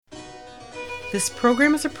This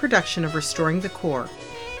program is a production of Restoring the Core,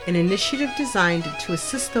 an initiative designed to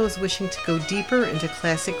assist those wishing to go deeper into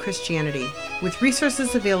classic Christianity, with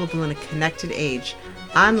resources available in a connected age,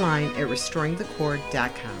 online at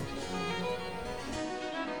restoringthecore.com.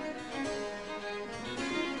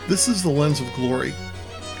 This is The Lens of Glory,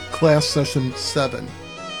 Class Session 7.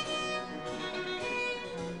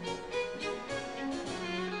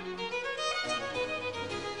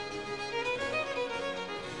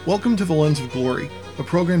 Welcome to The Lens of Glory, a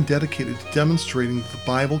program dedicated to demonstrating that the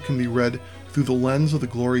Bible can be read through the lens of the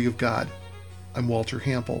glory of God. I'm Walter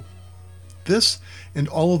Hampel. This and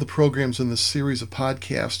all of the programs in this series of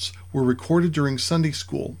podcasts were recorded during Sunday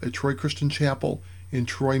School at Troy Christian Chapel in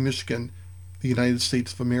Troy, Michigan, the United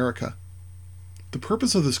States of America. The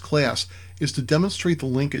purpose of this class is to demonstrate the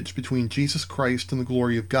linkage between Jesus Christ and the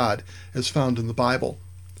glory of God as found in the Bible.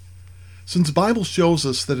 Since the Bible shows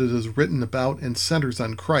us that it is written about and centers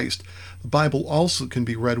on Christ, the Bible also can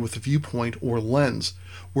be read with a viewpoint or lens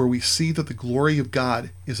where we see that the glory of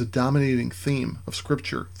God is a dominating theme of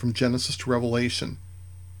Scripture from Genesis to Revelation.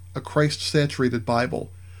 A Christ-saturated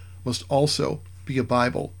Bible must also be a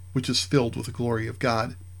Bible which is filled with the glory of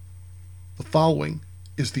God. The following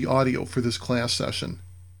is the audio for this class session.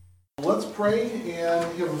 Let's pray and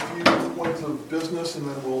have a few points of business and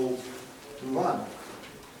then we'll move on.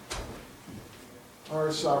 Our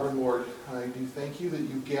Sovereign Lord, I do thank you that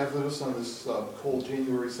you've gathered us on this cold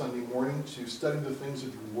January Sunday morning to study the things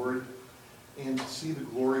of your Word and to see the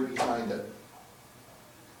glory behind it.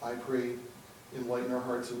 I pray, enlighten our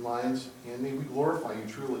hearts and minds, and may we glorify you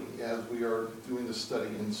truly as we are doing this study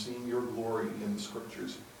and seeing your glory in the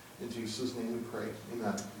Scriptures. In Jesus' name we pray.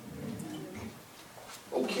 Amen.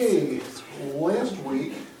 Okay, last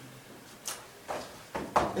week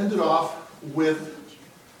ended off with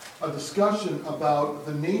a discussion about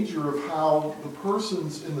the nature of how the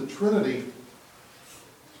persons in the Trinity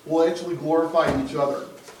will actually glorify each other.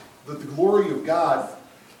 That the glory of God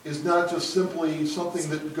is not just simply something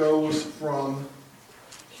that goes from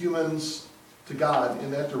humans to God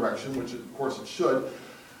in that direction, which of course it should.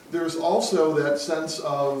 There's also that sense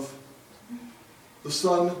of the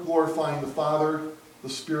Son glorifying the Father, the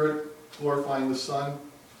Spirit glorifying the Son.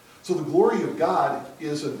 So the glory of God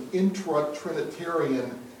is an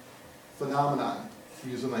intra-Trinitarian phenomenon, to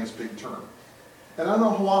use a nice big term. And I don't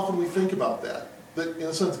know how often we think about that. That in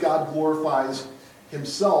a sense God glorifies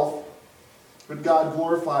himself, but God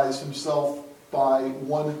glorifies himself by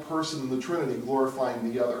one person in the Trinity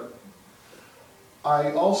glorifying the other.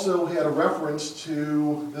 I also had a reference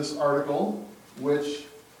to this article, which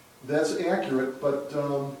that's accurate, but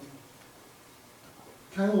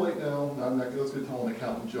kind of like, no, I'm not going to tell an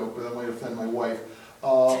accountant joke, but that might offend my wife. So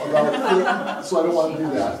I don't want to do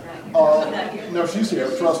that. No, she's here,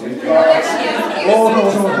 trust me. No,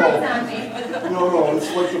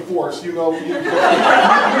 it's like the Force, you know.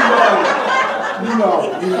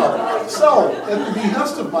 So, at the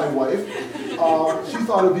behest of my wife, she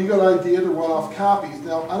thought it'd be a good idea to run off copies.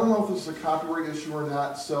 Now, I don't know if this is a copyright issue or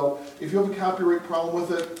not, so if you have a copyright problem with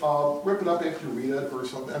it, rip it up after you read it or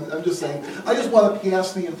something. I'm just saying, I just want to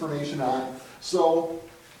pass the information on. So,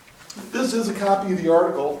 this is a copy of the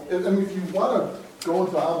article. I mean, if you want to go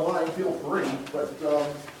into online, feel free, but there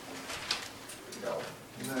you go.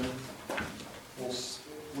 And then we'll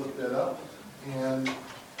split that up and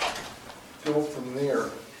go from there.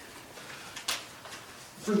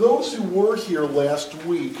 For those who were here last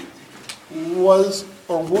week,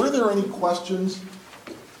 were there any questions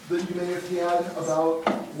that you may have had about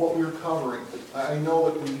what we were covering? I know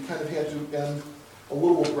that we kind of had to end a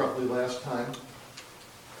little abruptly last time.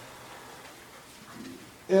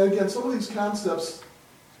 And again, some of these concepts,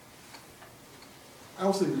 I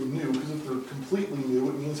don't say they're new, because if they're completely new,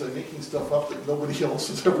 it means I'm making stuff up that nobody else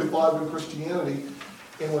has ever thought of in Christianity.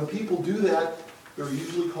 And when people do that, they're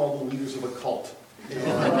usually called the leaders of a cult. And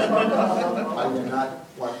I do not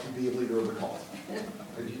want to be a leader of a cult.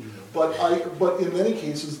 But in many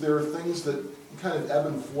cases, there are things that kind of ebb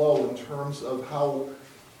and flow in terms of how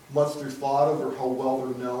much they're thought of or how well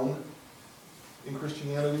they're known in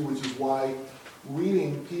Christianity, which is why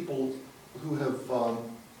reading people who have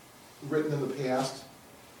written in the past,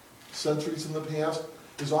 centuries in the past,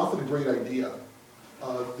 is often a great idea.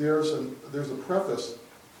 There's a preface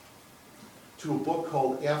to a book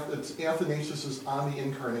called Athanasius' On the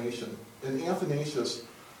Incarnation. And Athanasius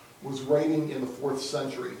was writing in the 4th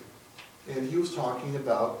century, and he was talking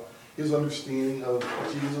about his understanding of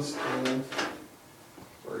Jesus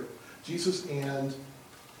and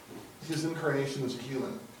his incarnation as a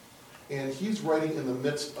human. And he's writing in the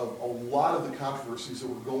midst of a lot of the controversies that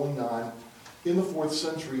were going on in the 4th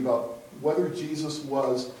century about whether Jesus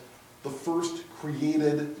was the first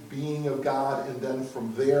created being of God, and then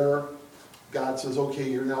from there, God says, okay,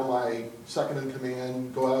 you're now my second in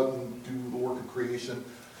command, go out and do the work of creation.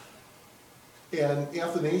 And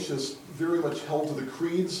Athanasius very much held to the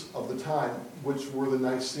creeds of the time, which were the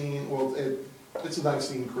Nicene, well, it's a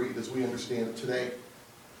Nicene creed as we understand it today.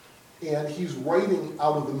 And he's writing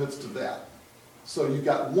out of the midst of that. So you've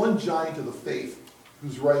got one giant of the faith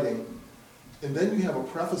who's writing, and then you have a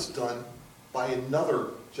preface done by another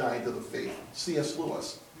giant of the faith, C.S.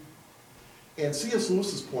 Lewis. And C.S.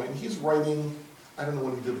 Lewis's point, he's writing, I don't know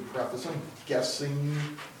when he did the preface, I'm guessing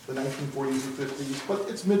the 1940s or 50s, but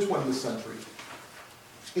it's mid-20th century.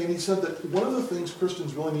 And he said that one of the things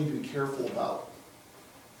Christians really need to be careful about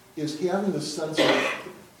is having the sense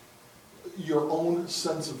of your own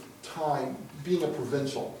sense of time, being a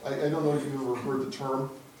provincial. I don't know if you've ever heard the term.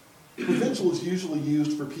 Provincial is usually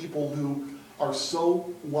used for people who are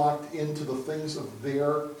so locked into the things of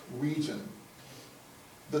their region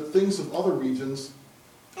that things of other regions,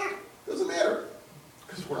 doesn't matter.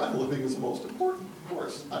 Because where I'm living is the most important. Of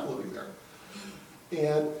course, I'm living there.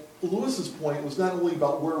 And Lewis's point was not only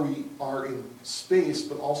about where we are in space,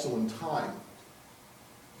 but also in time.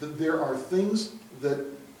 That there are things that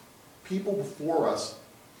people before us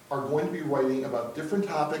are going to be writing about different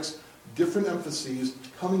topics, different emphases,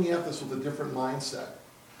 coming at this with a different mindset.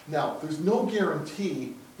 Now, there's no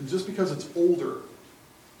guarantee that just because it's older,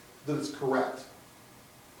 that it's correct.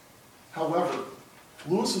 However,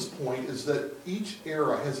 Lewis's point is that each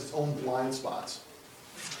era has its own blind spots.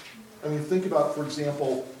 I mean, think about, for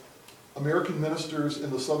example, American ministers in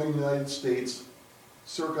the southern United States,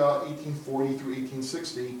 circa 1840 through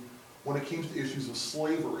 1860, when it came to issues of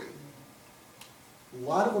slavery. A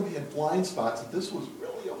lot of them had blind spots that this was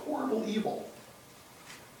really a horrible evil.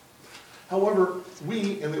 However,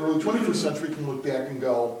 we, in the early 21st century, can look back and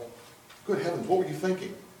go, good heavens, what were you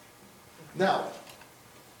thinking? Now,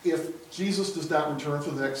 if Jesus does not return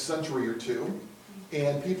for the next century or two,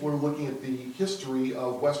 and people are looking at the history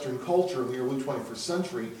of Western culture in the early 21st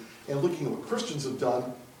century and looking at what Christians have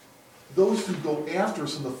done, those who go after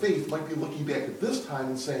us in the faith might be looking back at this time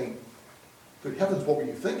and saying, good heavens, what were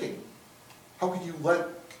you thinking? How could you let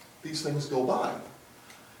these things go by?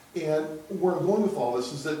 And where I'm going with all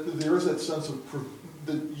this is that there is that sense of,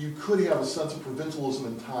 that you could have a sense of provincialism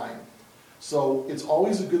in time. So it's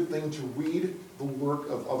always a good thing to read the work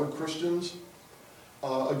of other Christians.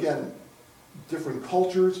 Again, different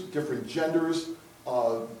cultures, different genders,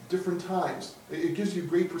 different times. It gives you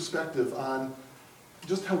great perspective on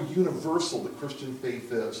just how universal the Christian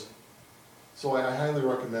faith is. So I highly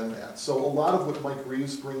recommend that. So a lot of what Mike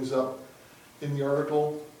Reeves brings up in the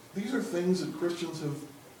article, these are things that Christians have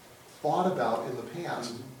thought about in the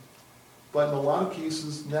past. But in a lot of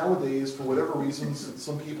cases, nowadays, for whatever reasons,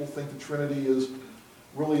 some people think the Trinity is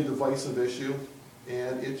really a divisive issue,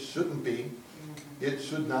 and it shouldn't be. It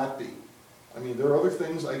should not be. I mean, there are other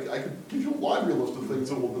things, I could give you a laundry list of things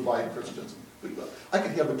that will divide Christians. I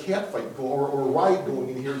could have a cat fight go, or a riot going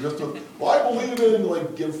in here just to, well, I believe in,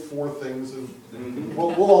 like, give four things, and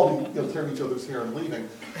we'll all be tearing each other's hair and leaving.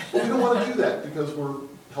 But we don't want to do that because we're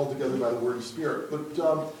held together by the Word and Spirit. But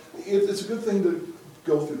it's a good thing to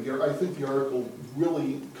go through. I think the article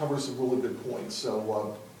really covers some really good points,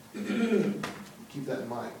 so keep that in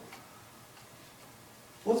mind.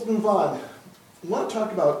 Let's move on. I want to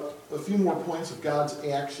talk about a few more points of God's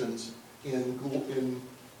actions in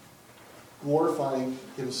glorifying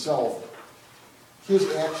Himself,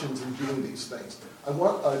 His actions in doing these things. I'd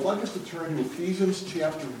like us to turn to Ephesians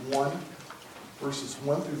chapter 1, verses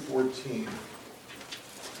 1 through 14.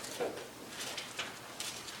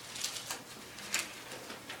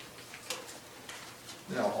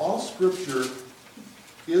 Now, all Scripture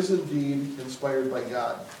is indeed inspired by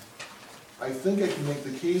God. I think I can make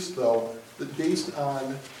the case, though, that based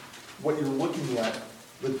on what you're looking at,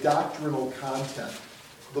 the doctrinal content,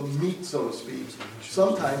 the meat, so to speak,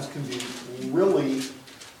 sometimes can be really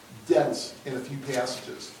dense in a few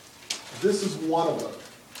passages. This is one of them.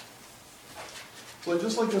 So I'd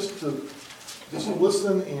just like us to just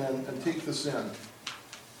listen and take this in.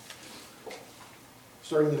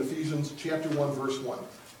 Starting in Ephesians chapter 1, verse 1.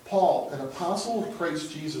 Paul, an apostle of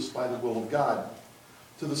Christ Jesus by the will of God,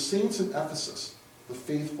 to the saints in Ephesus, the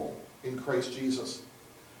faithful in Christ Jesus,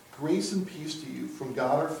 grace and peace to you from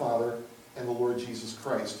God our Father and the Lord Jesus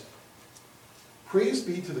Christ. Praise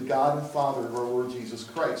be to the God and Father of our Lord Jesus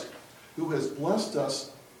Christ, who has blessed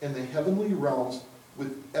us in the heavenly realms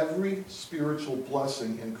with every spiritual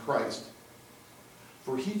blessing in Christ.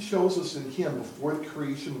 For He chose us in Him before the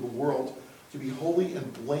creation of the world to be holy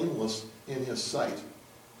and blameless in His sight.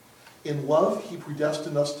 In love, he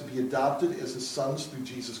predestined us to be adopted as his sons through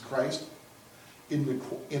Jesus Christ, in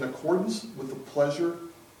accordance with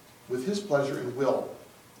his pleasure and will.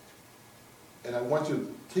 And I want you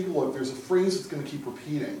to take a look. There's a phrase that's going to keep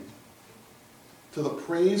repeating. To the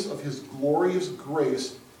praise of his glorious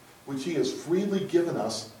grace, which he has freely given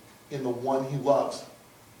us in the one he loves.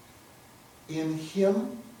 In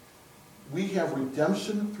him, we have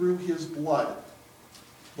redemption through his blood,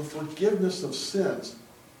 the forgiveness of sins,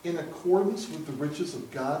 in accordance with the riches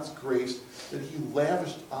of God's grace that he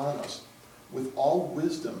lavished on us with all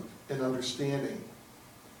wisdom and understanding.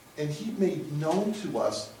 And he made known to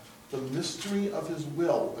us the mystery of his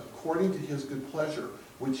will according to his good pleasure,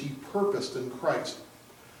 which he purposed in Christ,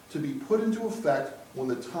 to be put into effect when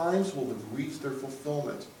the times will have reached their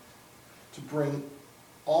fulfillment, to bring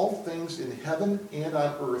all things in heaven and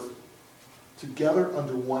on earth together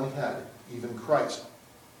under one head, even Christ.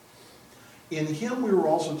 In him we were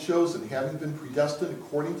also chosen, having been predestined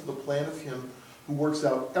according to the plan of him who works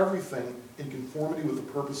out everything in conformity with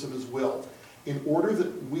the purpose of his will, in order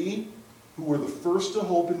that we, who were the first to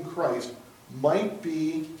hope in Christ, might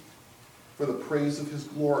be for the praise of his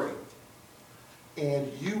glory.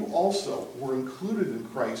 And you also were included in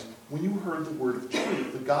Christ when you heard the word of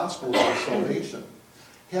truth, the gospel of your salvation.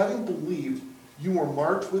 Having believed, you were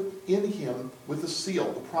marked in him with a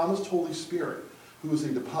seal, the promised Holy Spirit, who is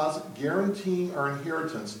a deposit guaranteeing our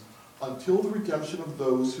inheritance until the redemption of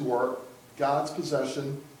those who are God's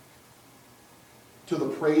possession, to the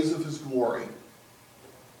praise of his glory.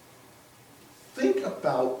 Think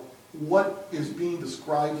about what is being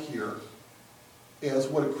described here as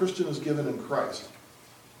what a Christian is given in Christ.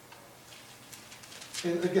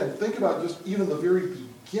 And again, think about just even the very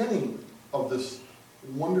beginning of this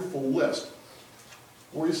wonderful list,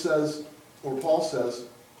 where he says, or Paul says,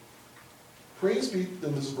 praise be,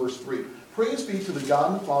 and this is verse 3, praise be to the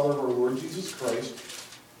God and Father of our Lord Jesus Christ,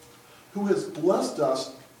 who has blessed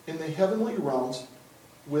us in the heavenly realms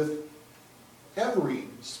with every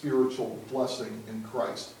spiritual blessing in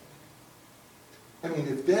Christ. I mean,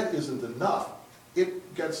 if that isn't enough,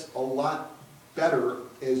 it gets a lot better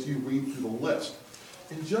as you read through the list.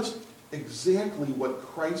 And just exactly what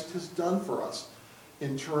Christ has done for us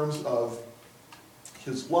in terms of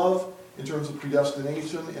his love, in terms of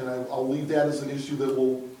predestination, and I'll leave that as an issue that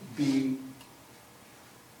will be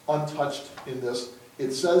untouched in this.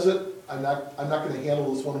 It says it. I'm not going to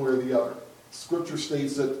handle this one way or the other. Scripture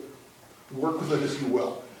states it. Work with it as you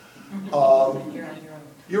will.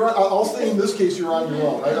 You're on, I'll say in this case you're on your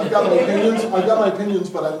own. I've got my opinions.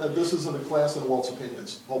 But this isn't a class in Walt's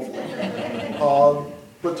opinions, hopefully.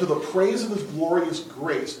 But to the praise of his glorious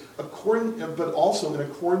grace, but also in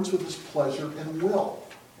accordance with his pleasure and will.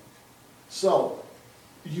 So,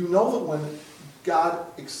 you know that when God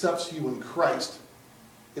accepts you in Christ,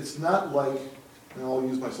 it's not like, and I'll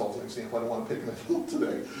use myself as an example, I don't want to pick myself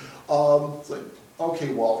today. It's like,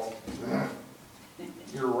 okay, Walt,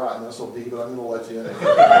 you're a rotten SOB, but I'm going to let you in.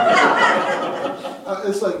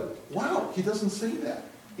 It's like, wow, he doesn't say that.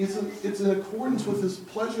 It's in accordance with his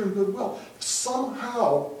pleasure and goodwill.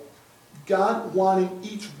 Somehow, God wanting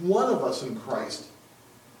each one of us in Christ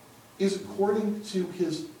is according to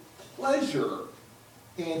his pleasure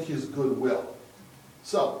and his goodwill.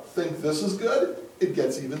 So, think this is good? It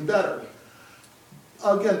gets even better.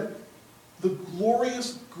 Again, the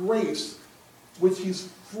glorious grace which he's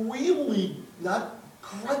freely, not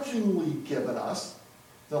grudgingly given us.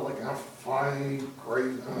 Not like, oh, fine,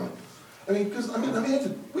 great.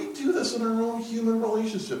 Imagine, we do this in our own human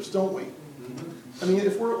relationships, don't we? I mean,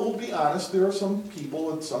 if we'll be honest, there are some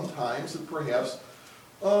people at some times that perhaps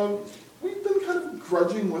we've been kind of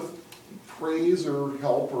grudging with praise or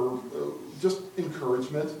help or just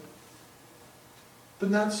encouragement. But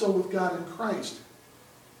not so with God in Christ.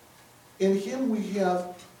 In him we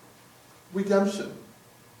have redemption.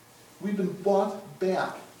 We've been bought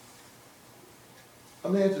back.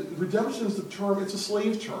 Imagine, redemption is the term, it's a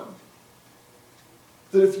slave term.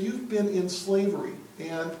 That if you've been in slavery,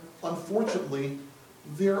 and unfortunately,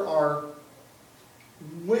 there are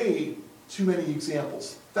way too many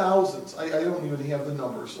examples, thousands. I don't even have the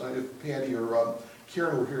numbers. If Patty or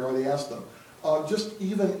Karen were here, I'd ask them. Just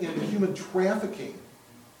even in a human trafficking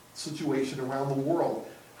situation around the world,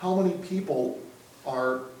 how many people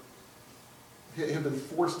have been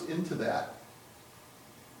forced into that?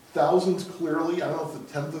 Thousands, clearly. I don't know if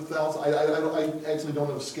the tenth of thousands. I actually don't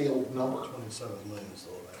have a scale number. 27 million is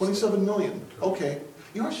the last. 27 million. Okay.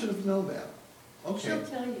 I should have known that. Okay. She'll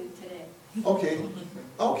tell you today. Okay.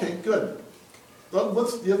 Okay, good. Well,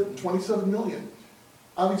 let's give 27 million.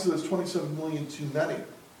 Obviously, there's 27 million too many.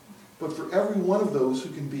 But for every one of those who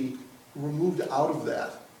can be removed out of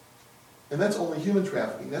that, And that's only human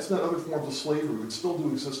trafficking. That's not other forms of slavery, which still do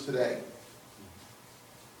exist today.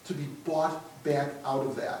 To be bought back out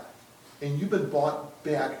of that. And you've been bought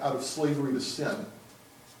back out of slavery to sin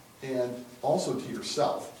and also to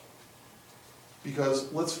yourself.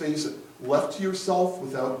 Because, let's face it, left to yourself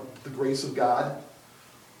without the grace of God,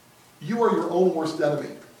 you are your own worst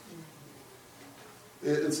enemy.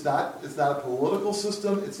 It's not a political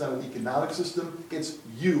system, it's not an economic system, it's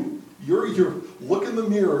you. You're look in the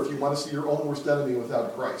mirror if you want to see your own worst enemy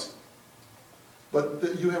without Christ. But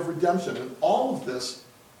that you have redemption. And all of this,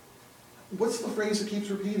 what's the phrase that keeps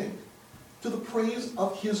repeating? To the praise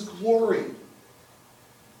of his glory.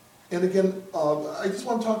 And again, I just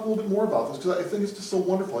want to talk a little bit more about this because I think it's just so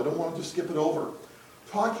wonderful. I don't want to just skip it over.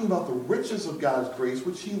 Talking about the riches of God's grace,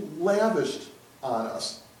 which he lavished on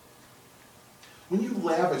us. When you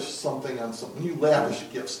lavish something on something, when you lavish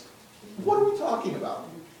gifts, what are we talking about?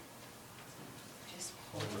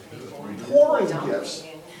 Pouring gifts.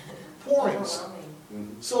 Pourings.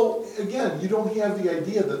 So, again, you don't have the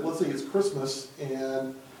idea that, let's say it's Christmas,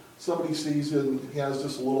 and somebody sees it and has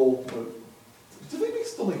just a little, do they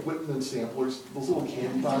still make Whitman samplers, those little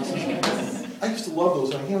candy boxes? I used to love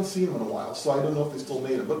those, and I haven't seen them in a while, so I don't know if they still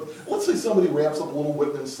made them. But let's say somebody wraps up a little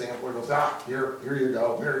Whitman sampler and goes, here you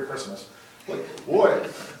go, Merry Christmas. Like, boy,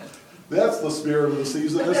 that's the spirit of the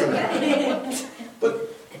season, isn't it? But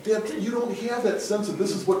that you don't have that sense of this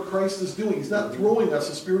is what Christ is doing. He's not throwing us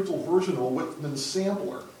a spiritual version of a Whitman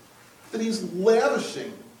sampler. That he's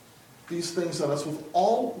lavishing these things on us with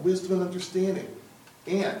all wisdom and understanding.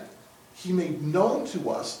 And he made known to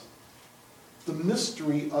us the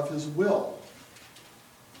mystery of his will.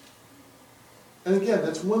 And again,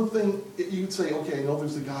 that's one thing you'd say, okay, I know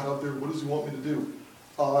there's a God out there. What does he want me to do?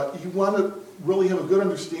 You want to really have a good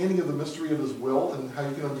understanding of the mystery of his will and how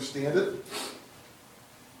you can understand it?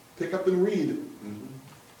 Pick up and read.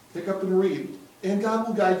 Pick up and read. And God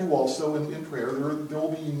will guide you also in prayer. There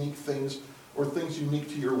will be unique things or things unique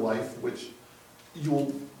to your life which you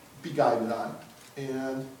will be guided on.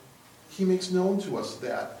 And he makes known to us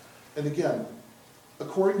that. And again,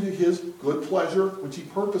 according to his good pleasure, which he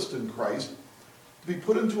purposed in Christ, to be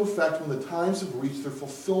put into effect when the times have reached their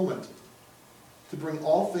fulfillment, to bring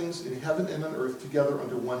all things in heaven and on earth together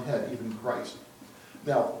under one head, even Christ.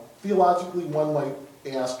 Now, theologically, one might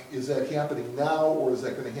ask, is that happening now, or is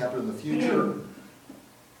that going to happen in the future?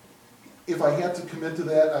 If I had to commit to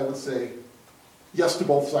that, I would say yes to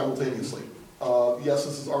both simultaneously. Yes,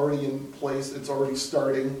 this is already in place, it's already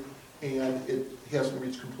starting, and it hasn't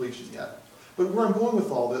reached completion yet. But where I'm going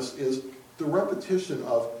with all this is the repetition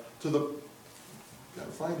of,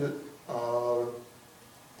 gotta find it,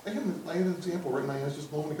 I had an example right in my hands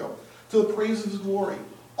just a moment ago. To the praise of his glory.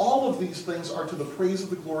 All of these things are to the praise of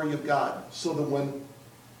the glory of God, so that when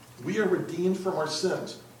we are redeemed from our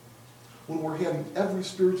sins, when we're having every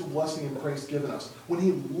spiritual blessing in Christ given us, when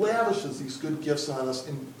he lavishes these good gifts on us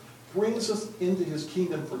and brings us into his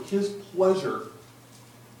kingdom for his pleasure,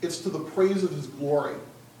 it's to the praise of his glory.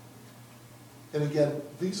 And again,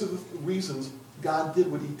 these are the reasons God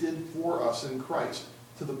did what he did for us in Christ,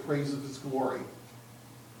 to the praise of his glory.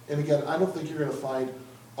 And again, I don't think you're going to find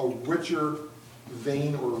a richer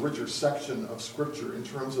vein or a richer section of Scripture in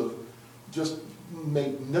terms of just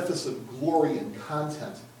magnificent glory and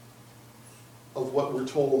content of what we're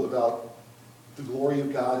told about the glory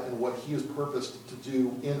of God and what he has purposed to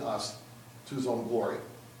do in us to his own glory.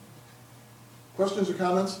 Questions or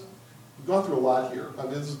comments? We've gone through a lot here. I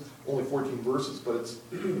mean, this is only 14 verses, but it's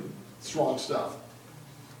strong stuff.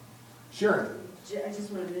 Sharon. I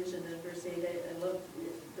just want to mention in verse 8, I love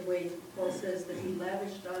the way Paul says that he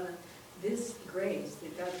lavished on this grace,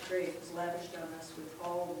 that God's grace was lavished on us with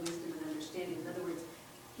all wisdom and understanding. In other words,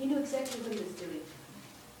 he knew exactly what he was doing.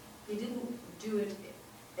 He didn't do it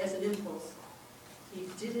as an impulse. He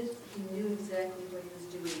did it, he knew exactly what he was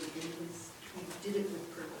doing, and he did it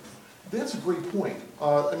with purpose. That's a great point.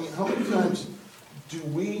 I mean, how many times do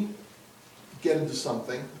we get into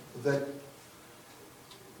something that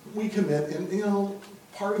we commit, and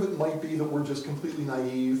part of it might be that we're just completely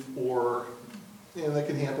naive, or that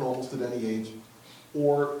can happen almost at any age,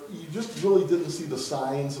 or you just really didn't see the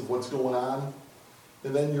signs of what's going on,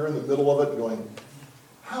 and then you're in the middle of it going,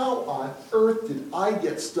 how on earth did I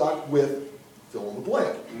get stuck with fill in the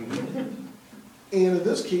blank? And in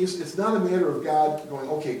this case, it's not a matter of God going,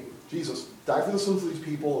 okay, Jesus, die for the sins of these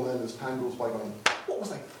people, and then as time goes by going, what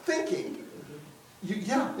was I thinking?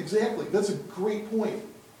 Yeah, exactly. That's a great point.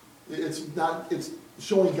 It's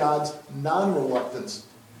showing God's non-reluctance,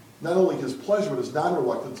 not only his pleasure, but his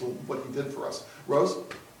non-reluctance in what he did for us. Rose?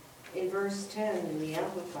 In verse 10 in the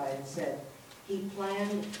Amplified, it said, he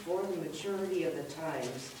planned for the maturity of the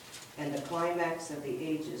times and the climax of the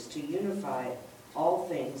ages, to unify all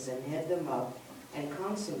things and head them up and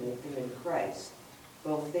consummate them in Christ,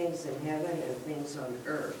 both things in heaven and things on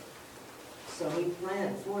earth. So he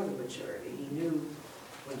planned for the maturity. He knew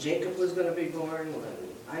when Jacob was going to be born,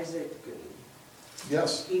 when Isaac, and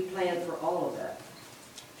Yes, he planned for all of that.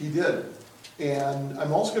 he did. And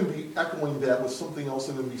I'm also going to be echoing that with something else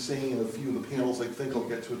I'm going to be saying in a few of the panels. I think I'll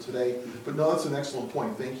get to it today. But no, that's an excellent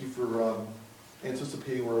point. Thank you for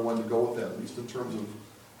anticipating where I wanted to go with that, at least in terms of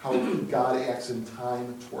how God acts in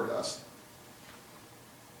time toward us.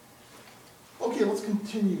 Okay, let's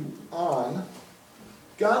continue on.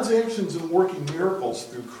 God's actions in working miracles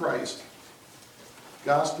through Christ.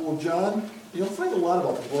 Gospel of John. You'll find a lot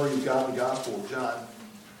about the glory of God in the Gospel of John.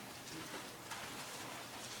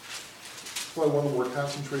 Probably one of the more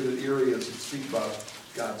concentrated areas that speak about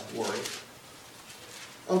God's glory.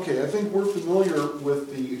 Okay, I think we're familiar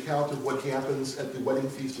with the account of what happens at the wedding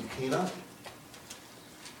feast of Cana.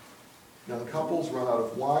 Young couples run out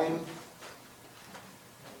of wine.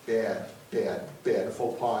 Bad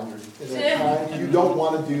faux pas in that time. You don't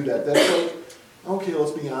want to do that. That's like, okay,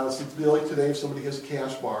 let's be honest. It'd be like today if somebody has a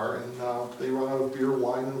cash bar and they run out of beer,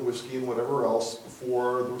 wine, and whiskey and whatever else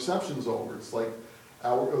before the reception's over. It's like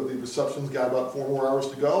the reception's got about 4 more hours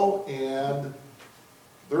to go and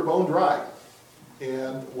they're bone dry.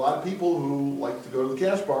 And a lot of people who like to go to the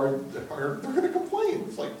cash bar, they're going to complain.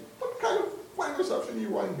 It's like, what kind of wedding reception are you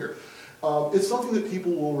running here? It's something that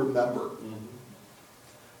people will remember.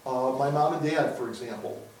 My mom and dad, for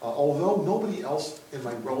example, although nobody else in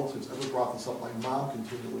my relatives ever brought this up, my mom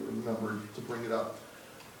continually remembered to bring it up,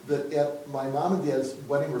 that at my mom and dad's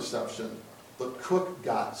wedding reception, the cook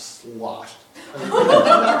got sloshed.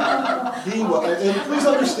 He was, and please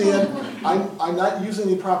understand, I'm not using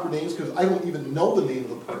any proper names because I don't even know the name of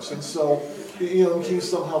the person. So, in case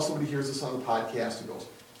somehow somebody hears this on the podcast and goes,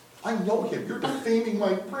 I know him, you're defaming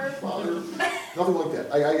my grandfather. Nothing like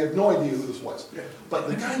that. I have no idea who this was. But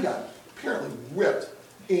the guy got apparently ripped.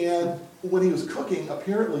 And when he was cooking,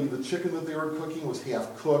 apparently the chicken that they were cooking was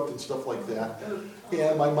half cooked and stuff like that.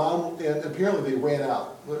 And my mom, and apparently they ran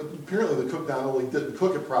out. Apparently the cook not only didn't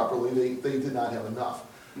cook it properly, they did not have enough.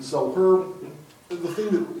 So the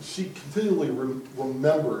thing that she continually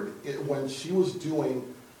remembered when she was doing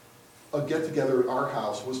a get-together at our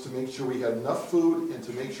house was to make sure we had enough food and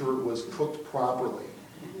to make sure it was cooked properly.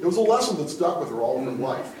 It was a lesson that stuck with her all of her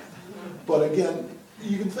life. But again,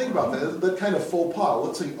 you can think about that kind of faux pas.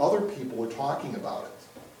 Let's say other people are talking about it.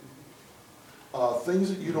 Things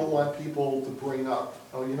that you don't want people to bring up.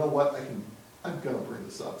 Oh, you know what? I'm going to bring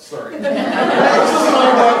this up. Sorry. This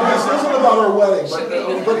isn't about our wedding,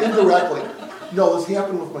 but indirectly. No, this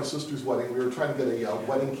happened with my sister's wedding. We were trying to get a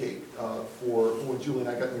wedding cake for when Julie and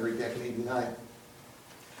I got married back in '89.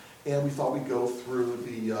 And we thought we'd go through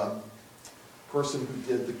the person who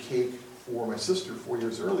did the cake for my sister 4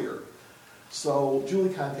 years earlier. So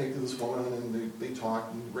Julie contacted this woman, and they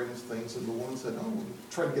talked and arranged things, and the woman said, oh, we'll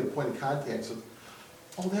try to get a point of contact. Said,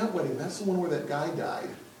 oh, that wedding, that's the one where that guy died.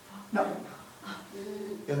 No.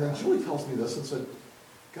 And then Julie tells me this and said,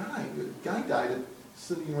 guy died at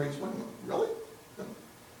Cindy and Ray's wedding. Really?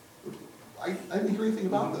 I didn't hear anything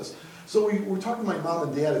about this. So we were talking to my mom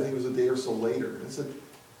and dad, I think it was a day or so later, and said,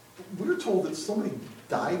 we were told that somebody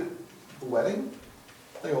died at the wedding.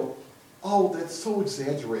 I go, oh, that's so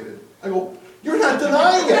exaggerated. I go, you're not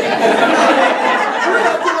denying it. You're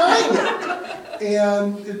not denying it.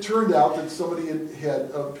 And it turned out that somebody had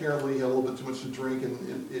apparently had a little bit too much to drink,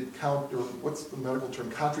 and it what's the medical term,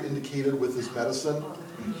 contraindicated with his medicine.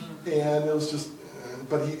 And it was just,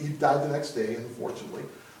 but he died the next day, unfortunately.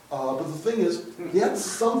 But the thing is, that's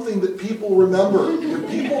something that people remember. If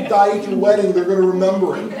people die at your wedding, they're going to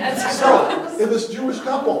remember it. So, in this Jewish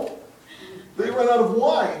couple, they run out of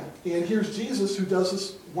wine. And here's Jesus who does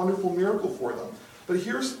this wonderful miracle for them. But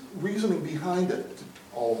here's reasoning behind it,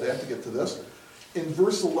 all of that to get to this. In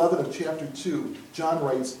verse 11 of chapter 2, John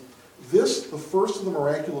writes, this, the first of the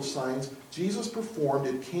miraculous signs, Jesus performed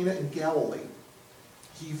at Cana in Galilee.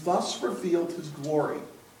 He thus revealed his glory,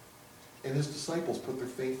 and his disciples put their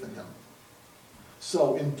faith in him.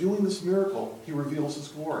 So, in doing this miracle, he reveals his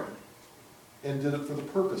glory, and did it for the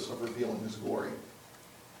purpose of revealing his glory.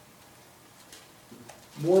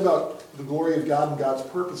 More about the glory of God and God's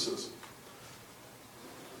purposes.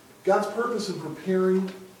 God's purpose in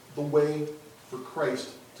preparing the way for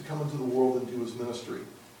Christ to come into the world and do his ministry.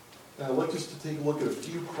 And I'd like just to take a look at a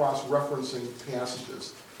few cross-referencing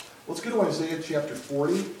passages. Let's go to Isaiah chapter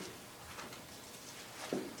 40.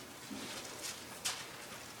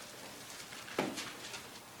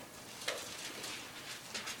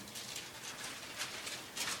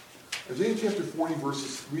 Isaiah chapter 40,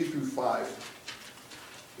 verses 3 through 5.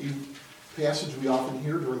 A passage we often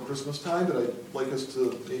hear during Christmas time, but I'd like us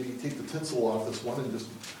to maybe take the tinsel off this one and just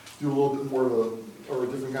do a little bit more of a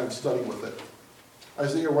different kind of study with it.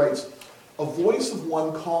 Isaiah writes, "A voice of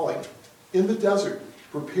one calling, in the desert,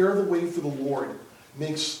 prepare the way for the Lord.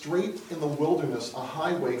 Make straight in the wilderness a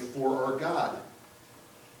highway for our God.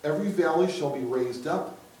 Every valley shall be raised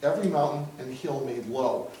up, every mountain and hill made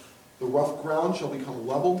low. The rough ground shall become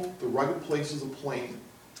level, the rugged places a plain.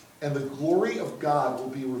 And the glory of God will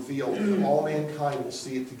be revealed, and all mankind will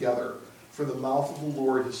see it together, for the mouth of the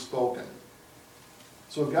Lord has spoken."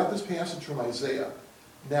 So I've got this passage from Isaiah.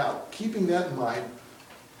 Now, keeping that in mind,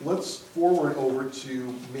 let's forward over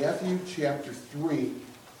to Matthew chapter 3,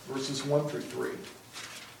 verses 1 through 3.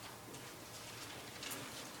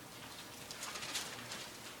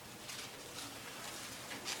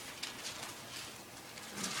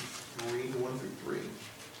 1 through 3.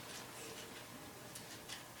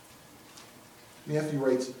 Matthew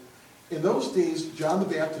writes, "In those days John the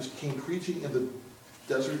Baptist came preaching in the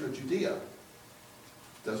desert of Judea,"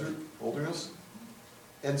 desert, wilderness,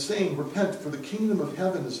 "and saying, 'Repent, for the kingdom of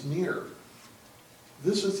heaven is near.'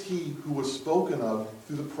 This is he who was spoken of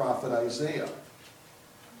through the prophet Isaiah.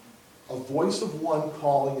 A voice of one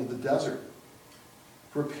calling in the desert,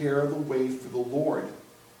 'Prepare the way for the Lord,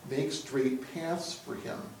 make straight paths for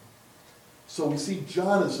him.'" So we see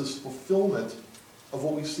John as this fulfillment of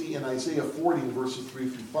what we see in Isaiah 40, verses 3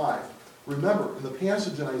 through 5. Remember, in the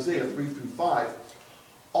passage in Isaiah 3 through 5,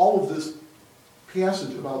 all of this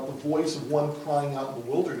passage about the voice of one crying out in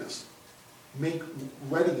the wilderness, make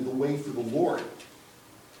ready the way for the Lord.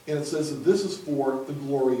 And it says that this is for the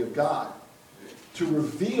glory of God, to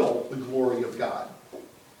reveal the glory of God.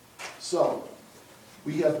 So,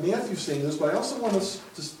 we have Matthew saying this, but I also want us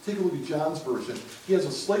to take a look at John's version. He has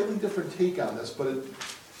a slightly different take on this, but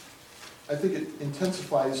I think it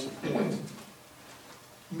intensifies the point.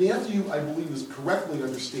 Matthew, I believe, is correctly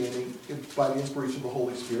understanding, by the inspiration of the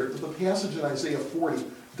Holy Spirit, that the passage in Isaiah 40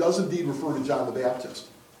 does indeed refer to John the Baptist.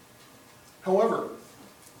 However,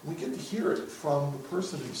 we get to hear it from the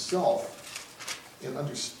person himself and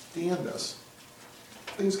understand this.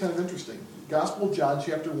 I think it's kind of interesting. Gospel of John,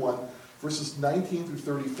 chapter 1, verses 19 through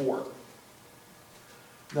 34.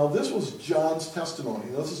 Now, this was John's testimony.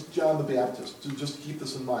 Now, this is John the Baptist. Just keep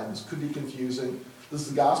this in mind. This could be confusing. This is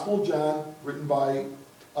the Gospel of John, written by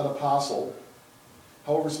an apostle.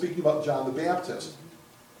 However, speaking about John the Baptist.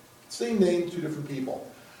 Same name, two different people.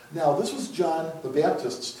 Now, this was John the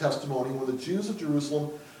Baptist's testimony when the Jews of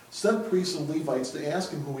Jerusalem sent priests and Levites to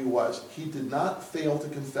ask him who he was. He did not fail to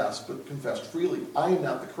confess, but confessed freely, "I am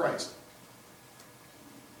not the Christ."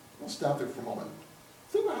 We'll stop there for a moment.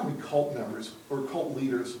 Think about how many cult members or cult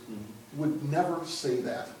leaders would never say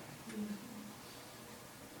that.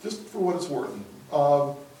 Just for what it's worth.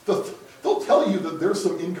 They'll tell you that there's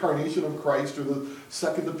some incarnation of Christ, or the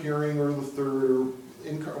second appearing, or the third, or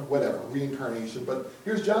whatever, reincarnation. But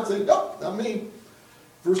here's John saying, "No, not me."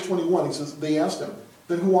 Verse 21, he says, they asked him,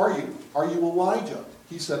 "Then who are you? Are you Elijah?"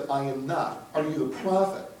 He said, "I am not." "Are you the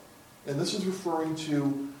prophet?" And this is referring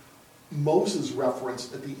to Moses'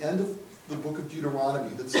 reference at the end of the book of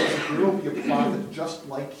Deuteronomy that says that there will be a prophet just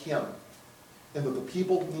like him, and that the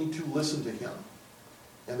people need to listen to him.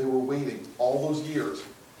 And they were waiting all those years.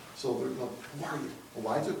 So they're like, "Who are you?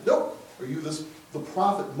 Elijah?" "No." "Are you the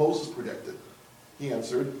prophet Moses predicted?" He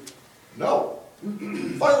answered, "No."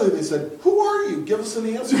 Finally they said, "Who are you? Give us an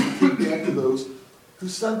answer to take back to those who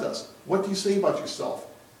sent us. What do you say about yourself?"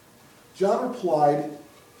 John replied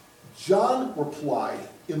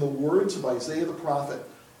in the words of Isaiah the prophet,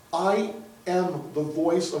 "I am the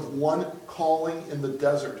voice of one calling in the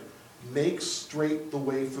desert. Make straight the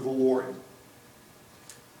way for the Lord."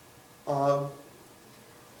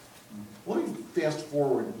 Let me fast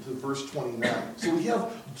forward to verse 29. So we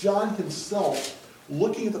have John himself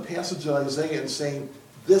looking at the passage of Isaiah and saying,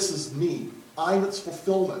 "This is me. I'm its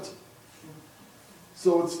fulfillment."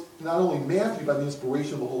 So it's not only Matthew, by the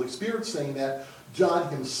inspiration of the Holy Spirit, saying that, John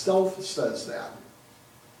himself says that.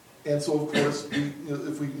 And so, of course,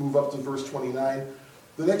 if we move up to verse 29,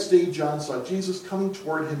 the next day John saw Jesus coming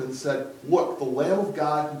toward him and said, "Look, the Lamb of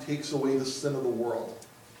God who takes away the sin of the world."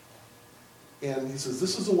 And he says,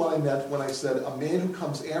 "This is the one I meant when I said, 'A man who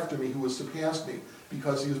comes after me who has surpassed me,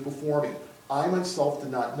 because he was before me. I myself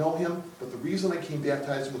did not know him, but the reason I came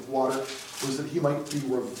baptizing with water was that he might be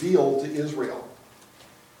revealed to Israel."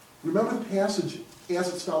 Remember the passage as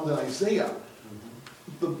it's found in Isaiah.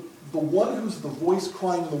 The one who's the voice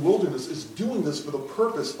crying in the wilderness is doing this for the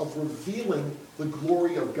purpose of revealing the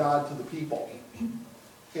glory of God to the people.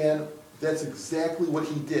 And that's exactly what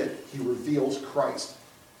he did. He reveals Christ.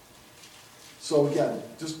 So again,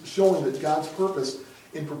 just showing that God's purpose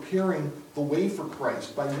in preparing the way for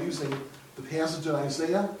Christ by using the passage in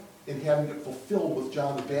Isaiah and having it fulfilled with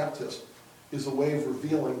John the Baptist is a way of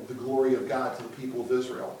revealing the glory of God to the people of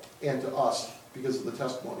Israel and to us because of the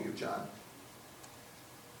testimony of John.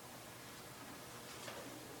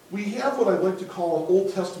 We have what I'd like to call an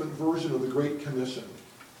Old Testament version of the Great Commission,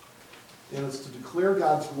 and it's to declare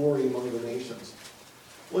God's glory among the nations.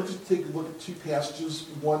 Let's just take a look at two passages,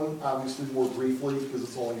 one obviously more briefly because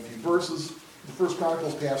it's only a few verses. The First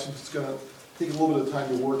Chronicles passage is going to take a little bit of time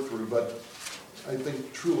to work through, but I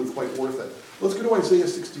think truly quite worth it. Let's go to Isaiah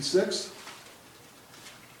 66.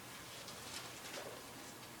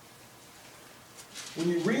 When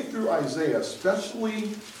you read through Isaiah,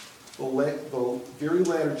 especially the very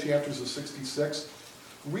latter chapters of 66,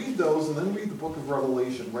 read those and then read the book of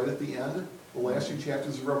Revelation right at the end, the last few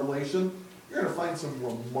chapters of Revelation. You're going to find some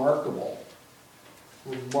remarkable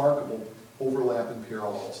overlap and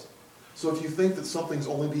parallels. So if you think that something's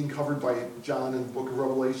only being covered by John in the book of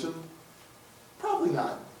Revelation, probably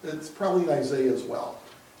not. It's probably in Isaiah as well.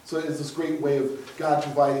 So it's this great way of God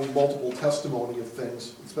providing multiple testimony of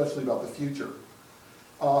things, especially about the future.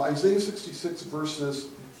 Isaiah 66 verses,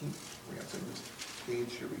 we're going to take this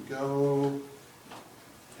page, here we go.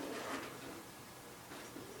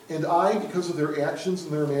 And I, because of their actions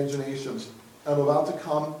and their imaginations, am about to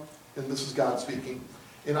come, and this is God speaking,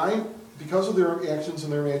 and I, because of their actions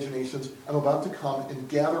and their imaginations, I'm about to come and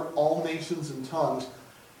gather all nations and tongues,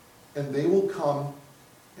 and they will come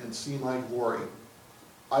and see my glory.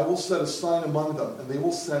 I will set a sign among them, and they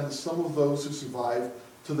will send some of those who survive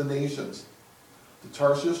to the nations, to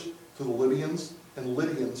Tarshish, to the Libyans and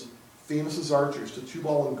Lydians, famous as archers, to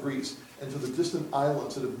Tubal and Greece, and to the distant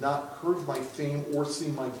islands that have not heard of my fame or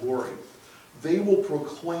seen my glory. They will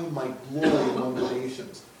proclaim my glory among the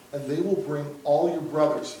nations, and they will bring all your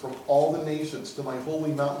brothers from all the nations to my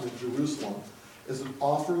holy mountain in Jerusalem as an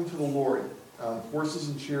offering to the Lord, on horses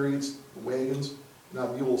and chariots, wagons, and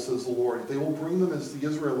on mules, says the Lord. They will bring them as the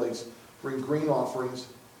Israelites bring grain offerings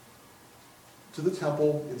to the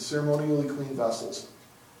temple in ceremonially clean vessels.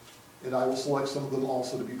 And I will select some of them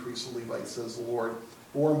also to be priests and Levites, says the Lord.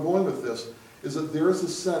 But where I'm going with this is that there is a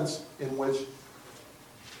sense in which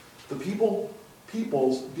the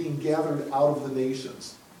peoples being gathered out of the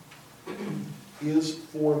nations is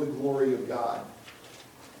for the glory of God.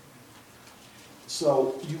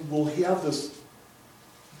 So you will have this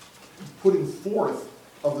putting forth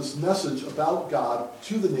of this message about God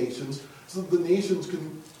to the nations so that the nations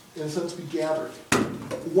can, in a sense, be gathered.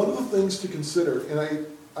 One of the things to consider, and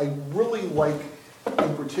I really like,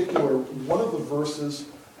 in particular, one of the verses,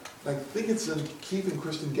 I think it's in Keith and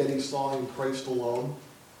Kristen Getty's song, In Christ Alone,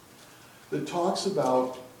 that talks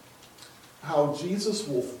about how Jesus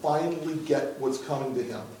will finally get what's coming to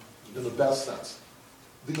him, in the best sense,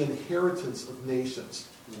 the inheritance of nations.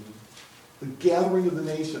 The gathering of the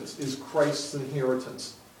nations is Christ's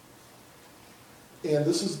inheritance. And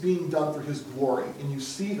this is being done for his glory, and you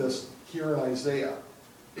see this here in Isaiah.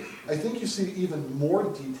 I think you see even more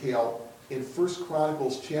detail in 1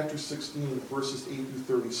 Chronicles chapter 16, verses 8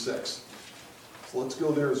 through 36. So let's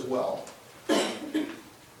go there as well.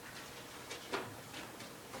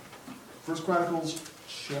 1 Chronicles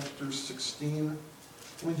chapter 16.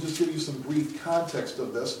 Let me just give you some brief context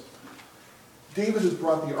of this. David has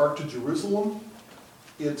brought the ark to Jerusalem.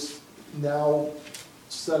 It's now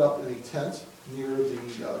set up in a tent near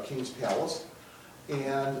the king's palace.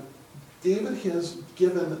 And David has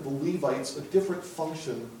given the Levites a different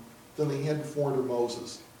function than they had before under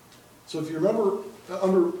Moses. So if you remember,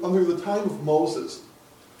 under the time of Moses,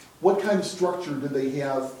 what kind of structure did they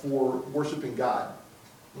have for worshiping God?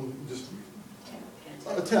 Just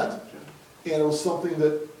a tent. And it was something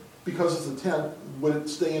that, because it's a tent, would it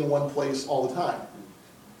stay in one place all the time?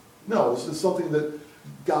 No, it's something that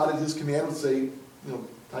God at his command would say,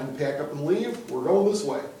 time to pack up and leave, we're going this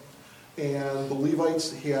way. And the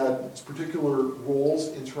Levites had particular roles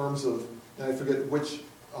in terms of, and I forget which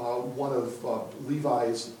one of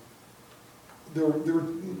Levi's, they were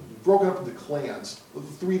broken up into clans,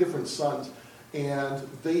 with 3 different sons, and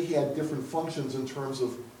they had different functions in terms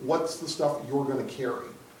of what's the stuff you're going to carry.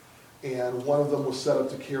 And one of them was set up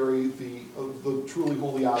to carry the truly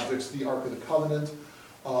holy objects, the Ark of the Covenant,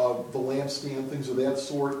 the lampstand, things of that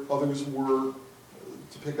sort. Others were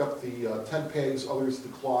to pick up the tent pegs, others the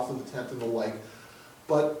cloth of the tent and the like.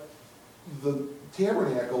 But the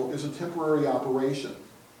tabernacle is a temporary operation.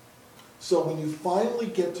 So when you finally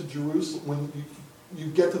get to Jerusalem, when you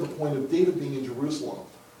get to the point of David being in Jerusalem,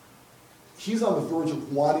 he's on the verge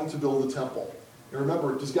of wanting to build a temple. And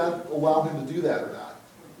remember, does God allow him to do that or not?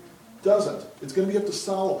 Doesn't. It's going to be up to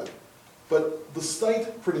Solomon. But the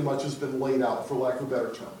site pretty much has been laid out, for lack of a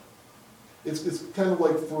better term. It's kind of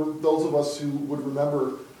like, for those of us who would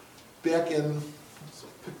remember, back in, let's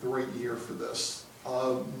pick the right year for this,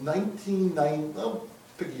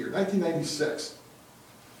 1996.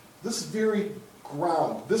 This very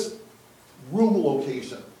ground, this room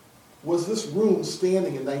location, was this room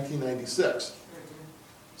standing in 1996.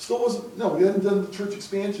 Still wasn't, no, we hadn't done the church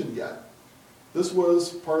expansion yet. This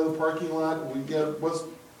was part of the parking lot. It was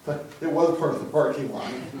part of the parking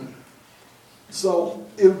lot. So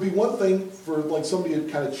it would be one thing for like somebody to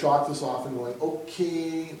kind of chalk this off and going,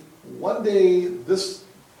 okay, one day this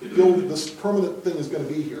permanent thing is going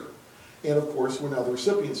to be here. And of course, we're now the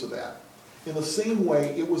recipients of that. In the same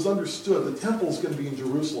way, it was understood the temple is going to be in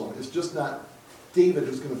Jerusalem. It's just not David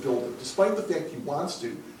who's going to build it, despite the fact he wants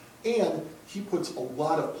to. And he puts a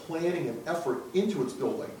lot of planning and effort into its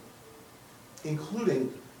building,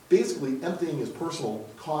 including basically emptying his personal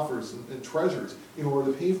coffers and treasures in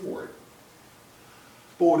order to pay for it.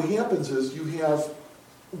 But what happens is you have,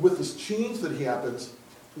 with this change that happens,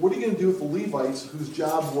 what are you going to do with the Levites whose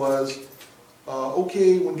job was,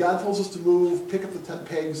 okay, when God tells us to move, pick up the tent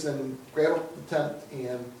pegs and grab up the tent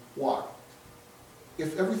and walk.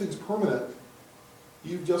 If everything's permanent,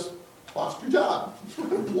 you've just lost your job. You're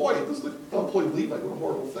unemployed. This is an unemployed Levite. What a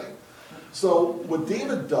horrible thing. So what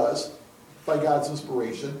David does, by God's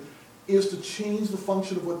inspiration, is to change the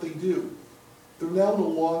function of what they do. They're now no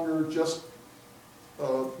longer just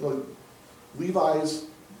Levi's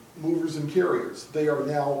movers and carriers. They are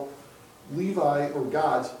now Levi, or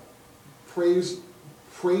God's, praisers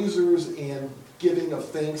and giving of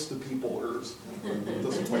thanks to people. It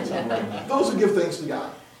doesn't quite sound right. Those who give thanks to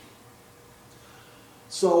God.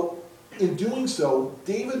 So, in doing so,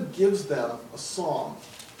 David gives them a psalm.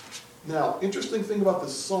 Now, interesting thing about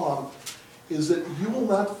this psalm is that you will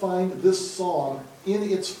not find this psalm in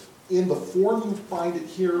the form you find it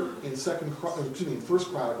here in 1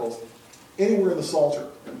 Chronicles, anywhere in the Psalter.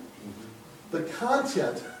 The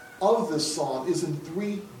content of this psalm is in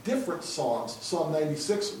 3 different psalms, Psalm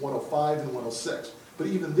 96, 105, and 106. But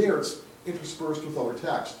even there, it's interspersed with other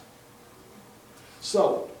text.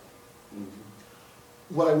 So,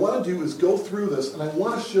 what I want to do is go through this, and I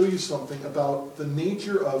want to show you something about the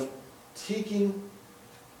nature of taking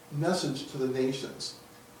message to the nations.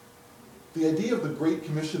 The idea of the Great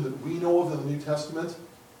Commission that we know of in the New Testament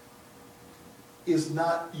is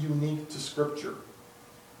not unique to Scripture.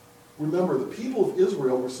 Remember, the people of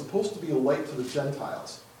Israel were supposed to be a light to the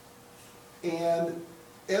Gentiles. And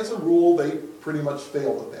as a rule, they pretty much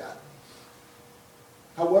failed at that.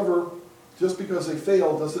 However, just because they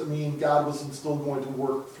failed doesn't mean God wasn't still going to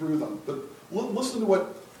work through them. But listen to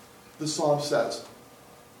what the psalm says.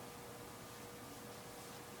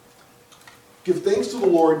 Give thanks to the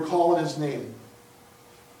Lord, call on his name.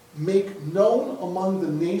 Make known among the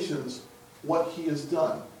nations what he has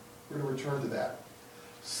done. We're going to return to that.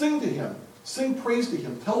 Sing to him. Sing praise to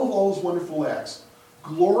him. Tell of all his wonderful acts.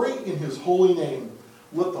 Glory in his holy name.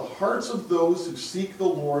 Let the hearts of those who seek the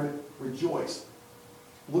Lord rejoice.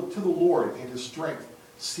 Look to the Lord and his strength.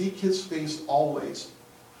 Seek his face always.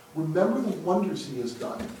 Remember the wonders he has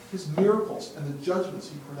done, his miracles and the judgments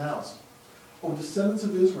he pronounced. O descendants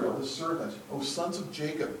of Israel, his servant, O sons of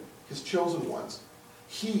Jacob, his chosen ones.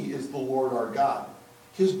 He is the Lord our God.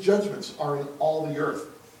 His judgments are in all the earth.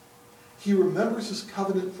 He remembers his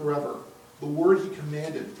covenant forever, the word he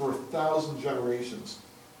commanded for 1,000 generations.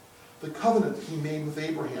 The covenant he made with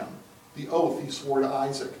Abraham, the oath he swore to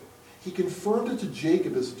Isaac. He confirmed it to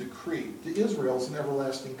Jacob as a decree, to Israel as an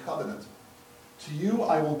everlasting covenant. To you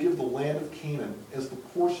I will give the land of Canaan as the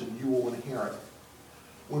portion you will inherit.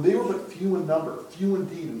 When they were but few in number, few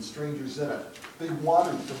indeed and strangers in it, they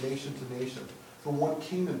wandered from nation to nation, from one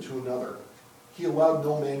kingdom to another. He allowed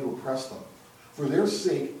no man to oppress them. For their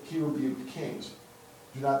sake he rebuked kings.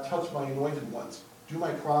 Do not touch my anointed ones. Do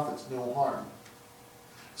my prophets no harm.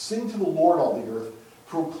 Sing to the Lord, all the earth.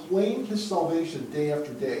 Proclaim his salvation day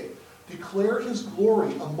after day. Declare his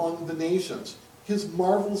glory among the nations, his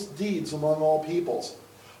marvelous deeds among all peoples.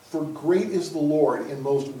 For great is the Lord and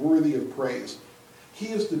most worthy of praise. He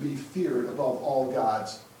is to be feared above all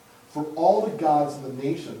gods. For all the gods in the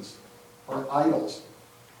nations are idols,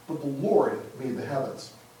 but the Lord made the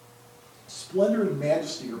heavens. Splendor and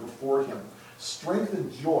majesty are before him, strength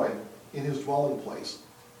and joy in his dwelling place.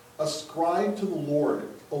 Ascribe to the Lord,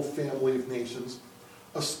 O family of nations.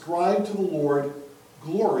 Ascribe to the Lord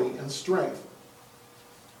glory and strength.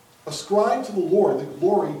 Ascribe to the Lord the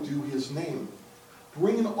glory due his name.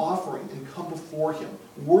 Bring an offering and come before him.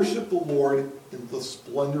 Worship the Lord in the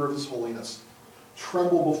splendor of his holiness.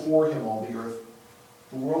 Tremble before him, all the earth.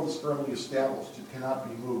 The world is firmly established. It cannot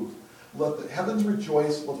be moved. Let the heavens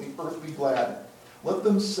rejoice, let the earth be glad. Let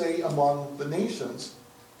them say among the nations,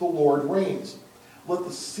 the Lord reigns. Let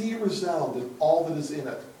the sea resound and all that is in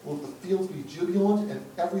it. Let the fields be jubilant and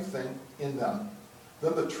everything in them.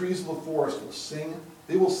 Then the trees of the forest will sing.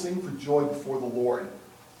 They will sing for joy before the Lord,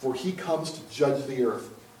 for he comes to judge the earth.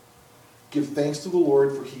 Give thanks to the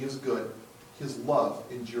Lord, for he is good. His love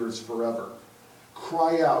endures forever.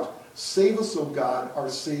 Cry out, save us, O God, our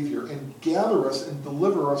Savior, and gather us and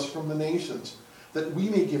deliver us from the nations, that we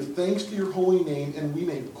may give thanks to your holy name and we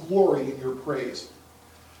may glory in your praise.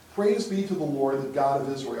 Praise be to the Lord, the God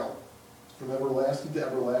of Israel, from everlasting to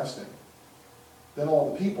everlasting. Then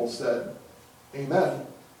all the people said, Amen,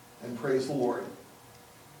 and praise the Lord.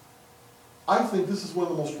 I think this is one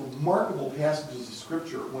of the most remarkable passages of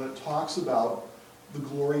Scripture when it talks about the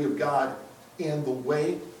glory of God and the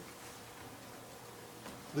way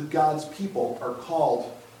that God's people are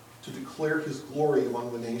called to declare his glory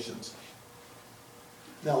among the nations.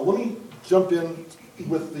 Now, let me jump in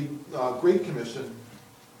with the Great Commission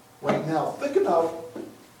right now. Think about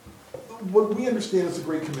what we understand as the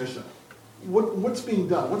Great Commission. What's being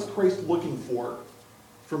done? What's Christ looking for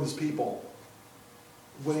from his people?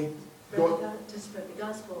 When he to spread the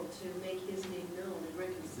gospel, to make his name known and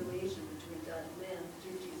reconciliation between God and man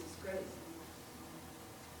through Jesus Christ.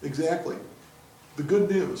 Exactly. The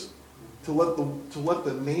good news, to let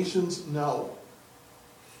the nations know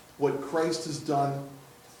what Christ has done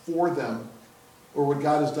for them, or what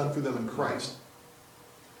God has done for them in Christ.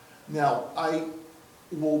 Now, I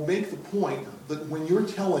will make the point that when you're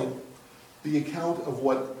telling the account of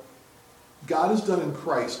what God has done in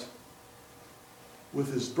Christ,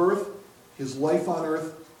 with his birth, his life on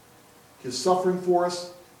earth, his suffering for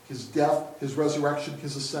us, his death, his resurrection,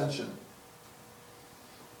 his ascension,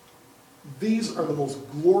 these are the most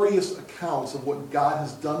glorious accounts of what God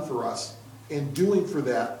has done for us and doing for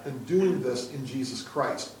that and doing this in Jesus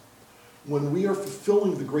Christ. When we are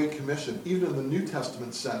fulfilling the Great Commission, even in the New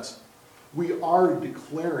Testament sense, we are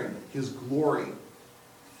declaring his glory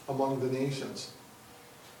among the nations.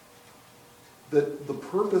 That the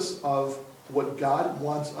purpose of what God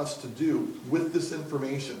wants us to do with this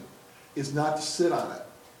information is not to sit on it.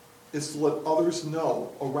 It's to let others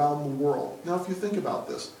know around the world. Now, if you think about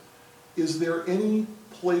this, is there any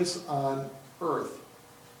place on earth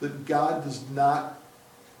that God does not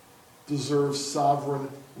deserve sovereign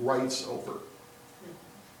rights over?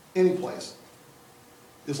 Any place.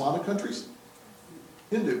 Islamic countries?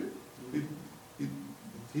 Hindu.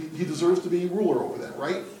 He deserves to be ruler over that,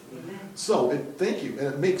 right? Amen. So, thank you. And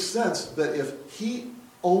it makes sense that if he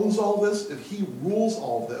owns all this, if he rules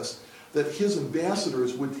all this, that his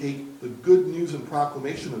ambassadors would take the good news and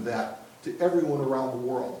proclamation of that to everyone around the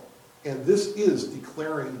world. And this is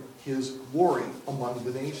declaring his glory among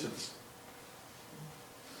the nations.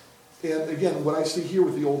 And again, what I see here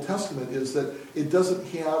with the Old Testament is that it doesn't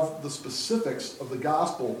have the specifics of the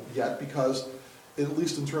gospel yet, because, at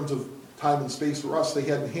least in terms of time and space for us, they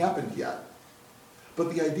hadn't happened yet.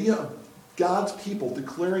 But the idea of God's people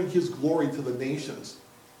declaring his glory to the nations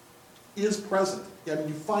is present. I mean,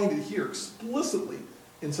 you find it here explicitly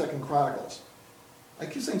in 2 Chronicles. I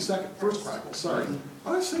keep saying 1 Chronicles, sorry.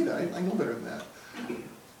 Why did I say that? I know better than that.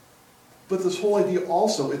 But this whole idea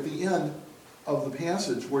also at the end of the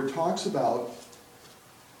passage where it talks about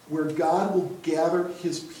where God will gather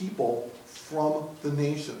his people from the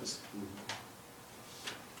nations.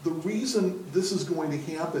 The reason this is going to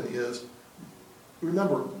happen is,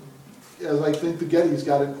 remember, as I think the Getty's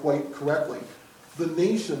got it quite correctly, the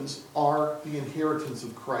nations are the inheritance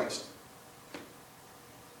of Christ.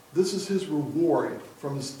 This is his reward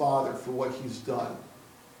from his Father for what he's done.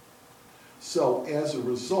 So, as a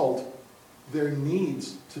result, there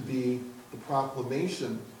needs to be the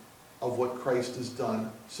proclamation of what Christ has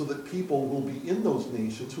done so that people will be in those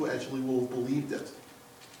nations who actually will have believed it.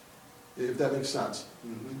 If that makes sense.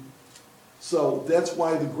 Mm-hmm. So that's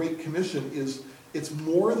why the Great Commission is, it's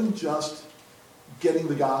more than just getting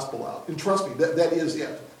the gospel out. And trust me, that is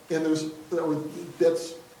it. And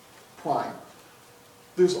that's prime.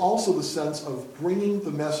 There's also the sense of bringing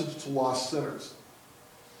the message to lost sinners.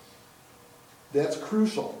 That's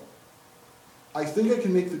crucial. I think I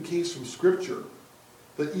can make the case from Scripture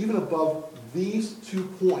that even above these 2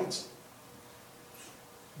 points,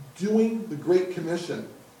 doing the Great Commission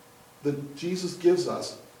that Jesus gives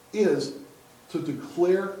us is to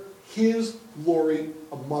declare his glory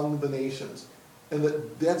among the nations. And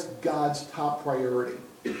that's God's top priority.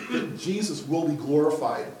 That Jesus will be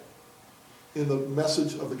glorified in the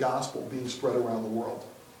message of the gospel being spread around the world.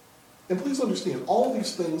 And please understand, all of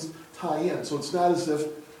these things tie in. So it's not as if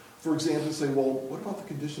For example, say, well, what about the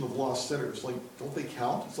condition of lost sinners? Like, don't they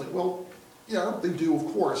count? It's like, well, yeah, they do, of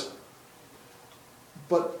course.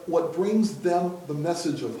 But what brings them the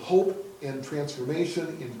message of hope and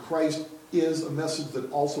transformation in Christ is a message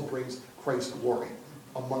that also brings Christ's glory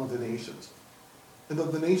among the nations. And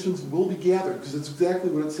that the nations will be gathered, because it's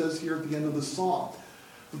exactly what it says here at the end of the psalm,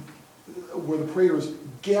 where the prayer is,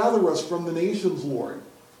 gather us from the nations, Lord.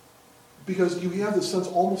 Because you have this sense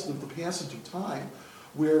almost of the passage of time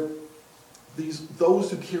where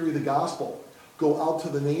those who carry the gospel go out to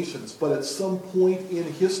the nations, but at some point in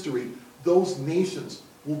history, those nations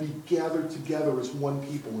will be gathered together as one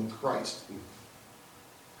people in Christ.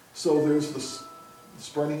 So there's the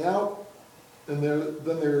spreading out, and then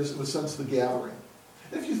there's, in a sense, the gathering.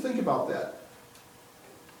 And if you think about that,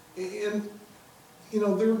 and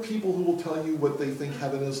there are people who will tell you what they think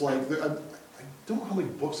heaven is like. I don't know how many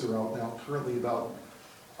books are out now currently about,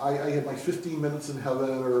 I had my 15 minutes in heaven,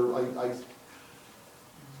 or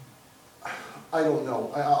I don't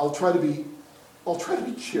know. I'll try to be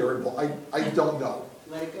charitable. I don't know.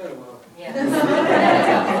 Let it go, Will. Yeah.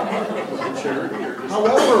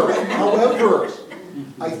 However,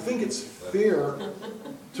 I think it's fair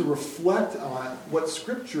to reflect on what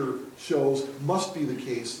Scripture shows must be the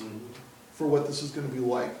case for what this is going to be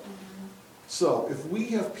like. So, if we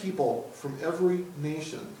have people from every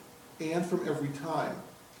nation and from every time,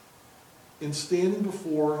 in standing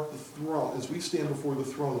before the throne, as we stand before the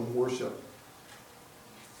throne in worship,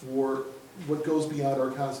 for what goes beyond our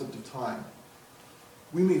concept of time,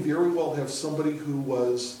 we may very well have somebody who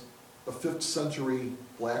was a 5th century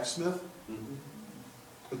blacksmith,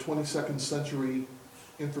 a 22nd century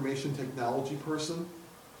information technology person,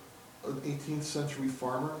 an 18th century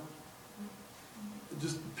farmer.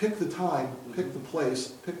 Just pick the time, pick the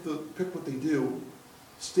place, pick what they do,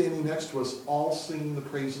 standing next to us, all singing the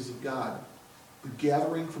praises of God. The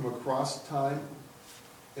gathering from across time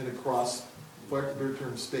and across, for lack of a better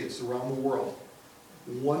term, space, around the world.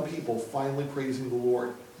 One people finally praising the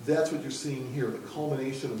Lord. That's what you're seeing here, the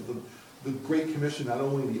culmination of the Great Commission, not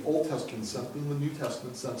only in the Old Testament sense, but in the New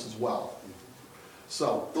Testament sense as well.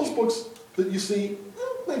 So, those books that you see,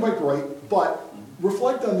 they might be right, but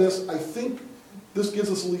reflect on this. I think this gives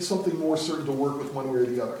us at least something more certain to work with one way or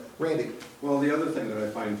the other. Randy? Well, the other thing that I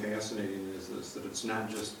find fascinating is this, that it's not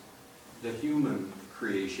just the human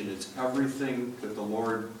creation, it's everything that the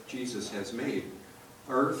Lord Jesus has made.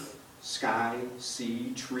 Earth, sky,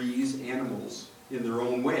 sea, trees, animals, in their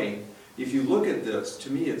own way. If you look at this,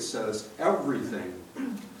 to me it says everything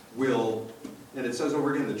will, and it says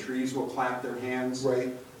over again, the trees will clap their hands.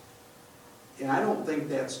 Right. And I don't think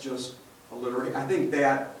that's just alliteration. I think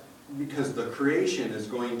that because the creation is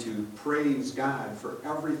going to praise God for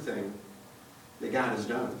everything that God has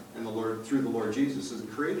done, and the Lord, through the Lord Jesus, is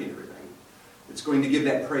creating everything. It's going to give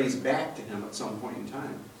that praise back to Him at some point in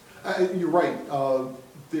time. You're right.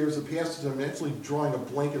 There's a passage, I'm actually drawing a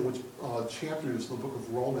blank in which chapter it is in the book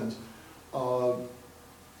of Romans.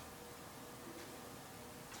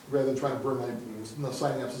 Rather than trying to burn my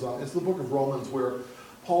synapses on, it's the book of Romans where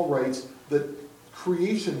Paul writes that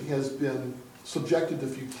creation has been subjected to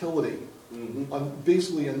futility,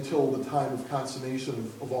 basically until the time of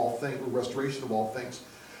consummation of all things, or restoration of all things,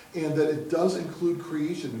 and that it does include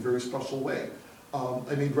creation in a very special way.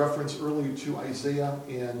 I made reference earlier to Isaiah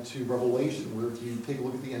and to Revelation, where if you take a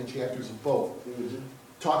look at the end chapters of both,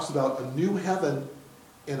 talks about a new heaven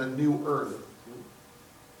and a new earth.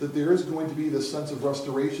 That there is going to be this sense of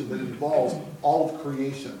restoration that involves all of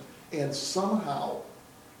creation. And somehow,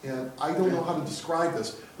 and I don't know how to describe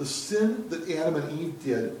this, the sin that Adam and Eve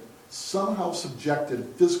did somehow subjected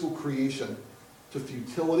physical creation to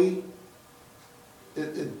futility.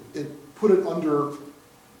 It put it under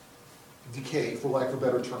decay, for lack of a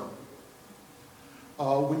better term.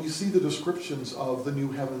 When you see the descriptions of the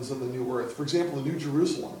new heavens and the new earth, for example, the New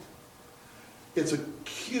Jerusalem, it's a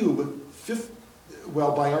cube,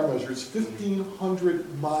 by our measure, it's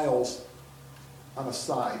 1,500 miles on a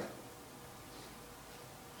side.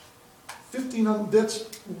 1,500,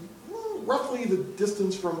 that's roughly the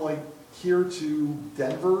distance from like here to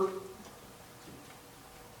Denver.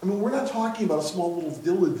 I mean, we're not talking about a small little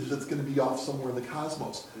village that's going to be off somewhere in the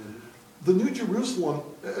cosmos. The New Jerusalem,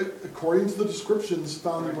 according to the descriptions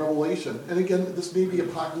found in Revelation, and again, this may be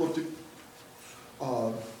apocalyptic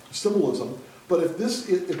symbolism, but if this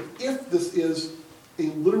is a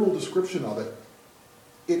literal description of it,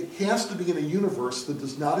 it has to be in a universe that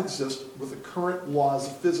does not exist with the current laws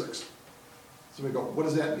of physics. So we go, what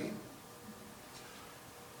does that mean?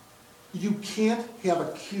 You can't have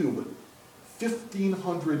a cube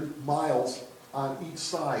 1,500 miles on each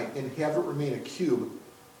side and have it remain a cube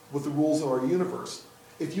with the rules of our universe.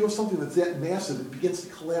 if you have something that's that massive, it begins to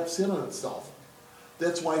collapse in on itself.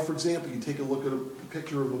 That's why, for example, you take a look at a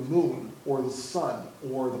picture of the moon, or the sun,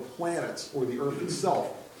 or the planets, or the earth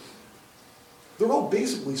itself. They're all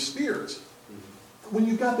basically spheres. When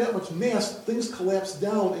you've got that much mass, things collapse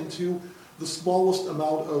down into the smallest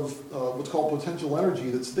amount of what's called potential energy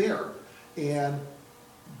that's there. And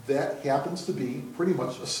that happens to be pretty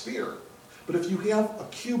much a sphere. But if you have a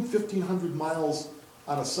cube 1,500 miles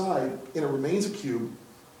on a side, and it remains a cube,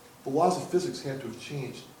 the laws of physics have to have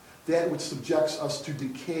changed. That which subjects us to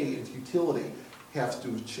decay and futility has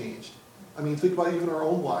to have changed. I mean, think about even our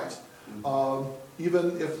own lives.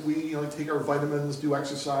 Even if we take our vitamins, do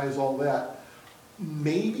exercise, all that,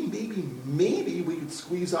 maybe we could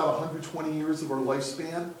squeeze out 120 years of our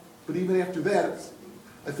lifespan. But even after that,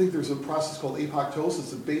 I think there's a process called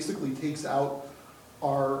apoptosis that basically takes out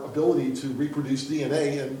our ability to reproduce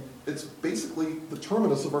DNA, and it's basically the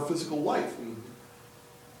terminus of our physical life.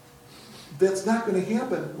 That's not going to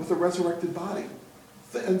happen with a resurrected body.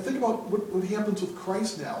 And think about what happens with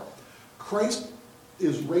Christ now. Christ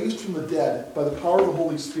is raised from the dead by the power of the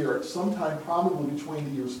Holy Spirit sometime probably between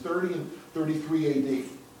the years 30 and 33 AD.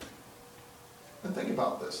 And think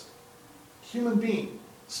about this. Human being,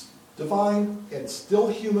 divine and still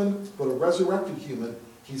human, but a resurrected human.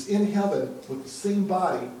 He's in heaven with the same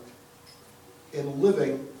body and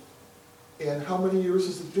living. And how many years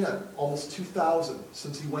has it been? Almost 2,000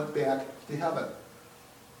 since he went back to heaven.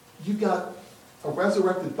 You've got a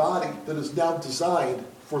resurrected body that is now designed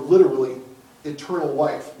for literally eternal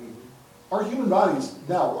life. Our human bodies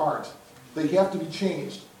now aren't. They have to be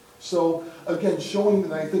changed. So again, showing,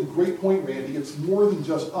 and I think great point, Randy, it's more than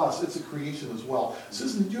just us, it's a creation as well.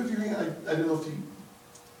 Susan, did you have your hand? I don't know if you...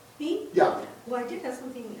 Me? Yeah. Well, I did have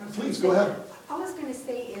something. Please, go ahead. All I was going to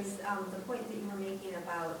say is the point that you were making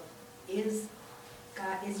about is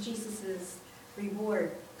Jesus'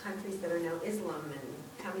 reward countries that are now Islam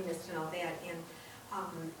and communist and all that. And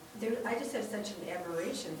I just have such an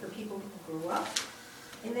admiration for people who grew up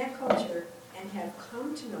in that culture and have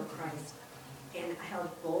come to know Christ and are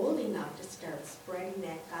bold enough to start spreading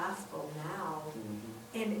that gospel now,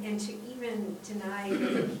 and to even deny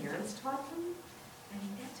what their parents taught them. I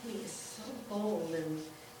mean, that to me is so bold and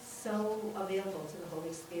so available to the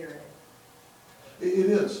Holy Spirit. It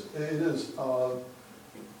is. It is.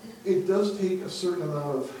 It does take a certain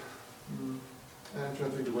amount of, and I'm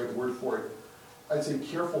trying to think of the right word for it, I'd say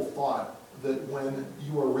careful thought that when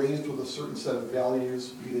you are raised with a certain set of values,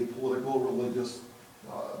 be they political, religious,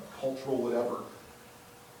 cultural, whatever,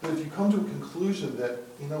 that if you come to a conclusion that,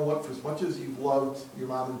 you know what, for as much as you've loved your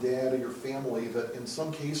mom and dad or your family, that in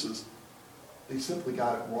some cases, they simply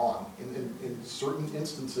got it wrong. In certain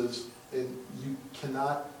instances, and you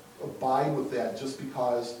cannot abide with that just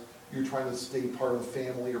because you're trying to stay part of the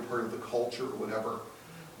family or part of the culture or whatever.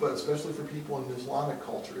 But especially for people in Islamic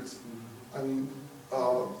culture, it's, I mean,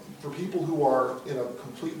 for people who are in a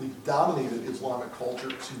completely dominated Islamic culture,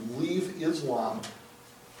 to leave Islam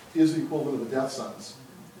is the equivalent of a death sentence.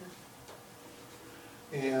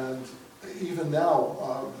 And even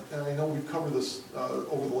now, and I know we've covered this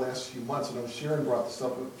over the last few months, and I know Sharon brought this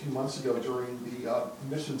up a few months ago during the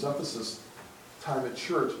missions emphasis time at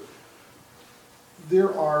church.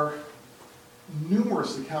 There are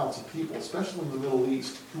numerous accounts of people, especially in the Middle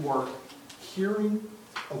East, who are hearing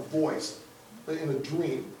a voice in a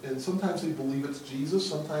dream, and sometimes they believe it's Jesus,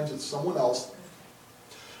 sometimes it's someone else,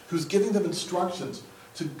 who's giving them instructions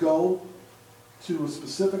to go to a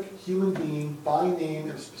specific human being by name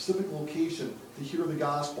in a specific location to hear the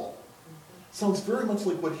gospel. Sounds very much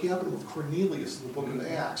like what happened with Cornelius in the book of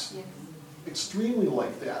Acts. Yes. Extremely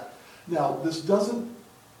like that. Now, this doesn't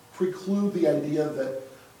preclude the idea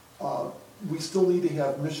that we still need to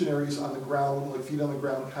have missionaries on the ground, like feet on the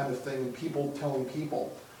ground kind of thing, people telling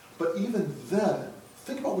people. But even then,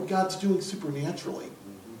 think about what God's doing supernaturally.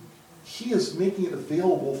 He is making it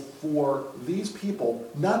available for these people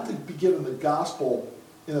not to be given the gospel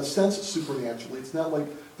in a sense supernaturally. It's not like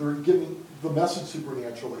they're giving the message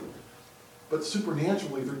supernaturally. But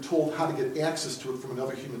supernaturally, they're told how to get access to it from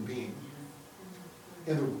another human being.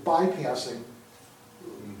 And they're bypassing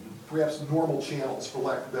perhaps normal channels, for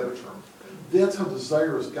lack of a better term. That's how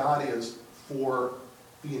desirous God is for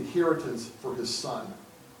the inheritance for his son.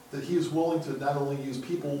 That he is willing to not only use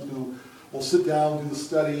people who will sit down, do the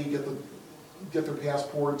study, get their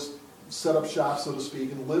passports, set up shop, so to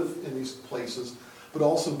speak, and live in these places, but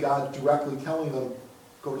also God directly telling them,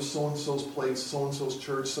 go to so-and-so's place, so-and-so's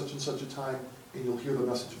church, such and such a time, and you'll hear the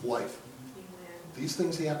message of life. Amen. These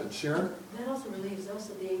things happen. Sharon? That also relieves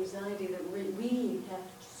also the anxiety that we have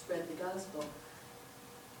to spread the gospel.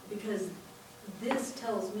 Because this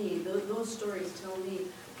tells me, those stories tell me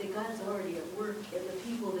that God's already at work in the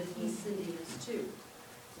people that he's sending us to.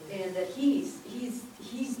 And that he's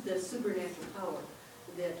the supernatural power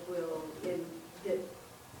that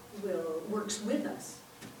works with us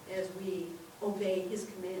as we obey his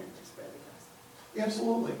command to spread the gospel.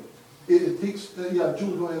 Absolutely. It takes, yeah,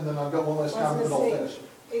 Julie, go ahead, and then I've got one last comment, and I'll finish.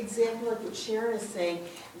 Exactly like what Sharon is saying.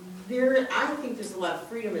 I think there's a lot of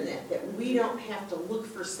freedom in that we don't have to look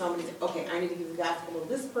for somebody to, okay, I need to give the gospel to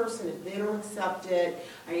this person. If they don't accept it,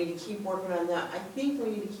 I need to keep working on that. I think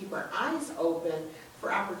we need to keep our eyes open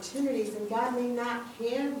for opportunities, and God may not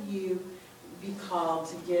have you be called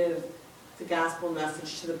to give the gospel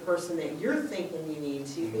message to the person that you're thinking you need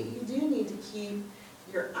to, but you do need to keep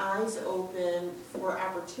your eyes open for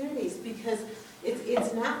opportunities, because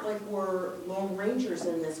it's not like we're lone rangers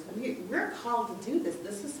in this. We're called to do this.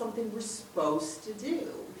 This is something we're supposed to do.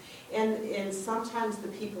 And sometimes the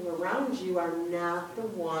people around you are not the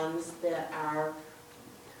ones that are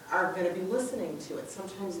going to be listening to it.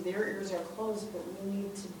 Sometimes their ears are closed, but we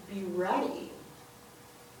need to be ready.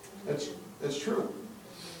 That's true.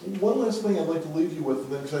 One last thing I'd like to leave you with,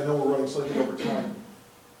 because I know we're running slightly over time.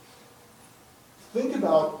 Think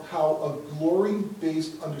about how a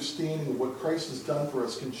glory-based understanding of what Christ has done for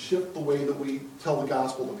us can shift the way that we tell the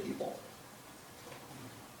gospel to people.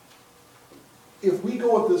 If we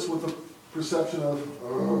go at this with a perception of,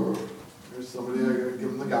 oh, there's somebody, I gotta give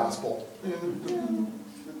them the gospel, and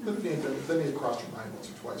that may have crossed your mind once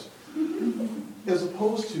or twice. As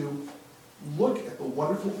opposed to, look at the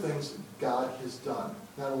wonderful things God has done,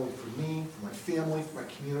 not only for me, for my family, for my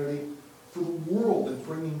community, for the world in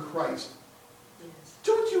bringing Christ.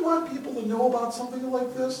 Don't you want people to know about something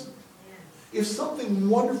like this? If something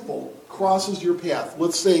wonderful crosses your path,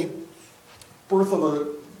 let's say birth of a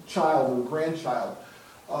child or a grandchild,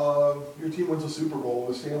 your team wins a Super Bowl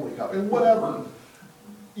or a Stanley Cup, and whatever,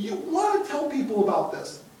 you want to tell people about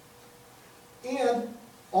this. And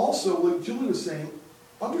also, like Julie was saying,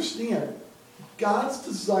 understand God's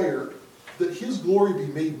desire that his glory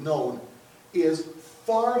be made known is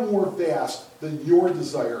far more vast than your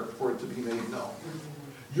desire for it to be made known.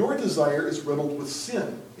 Your desire is riddled with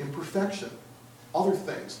sin, imperfection, other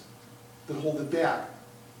things that hold it back.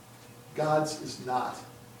 God's is not.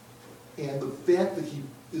 And the fact that he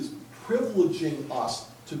is privileging us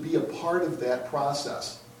to be a part of that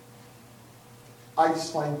process, I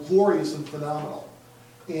just find glorious and phenomenal.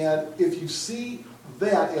 And if you see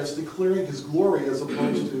that as declaring his glory as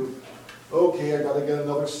opposed to, okay, I got to get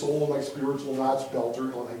another soul in my spiritual notch belt or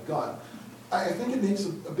my gun, I think it makes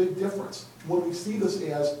a big difference when we see this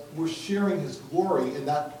as we're sharing his glory and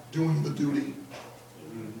not doing the duty.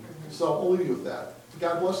 So I'll leave you with that.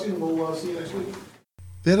 God bless you, and we'll see you next week.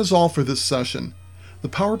 That is all for this session. The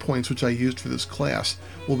PowerPoints which I used for this class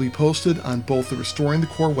will be posted on both the Restoring the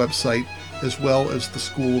Core website as well as the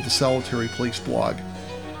School of the Solitary Place blog.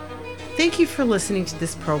 Thank you for listening to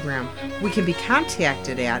this program. We can be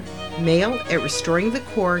contacted at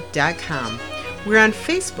mail@restoringthecore.com. We're on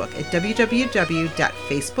Facebook at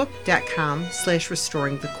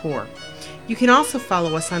www.facebook.com/restoringthecore. You can also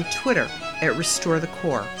follow us on Twitter at Restore the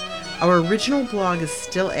Core. Our original blog is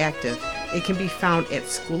still active. It can be found at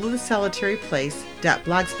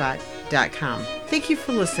schoolofthesolitaryplace.blogspot.com. Thank you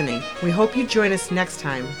for listening. We hope you join us next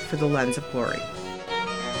time for The Lens of Glory.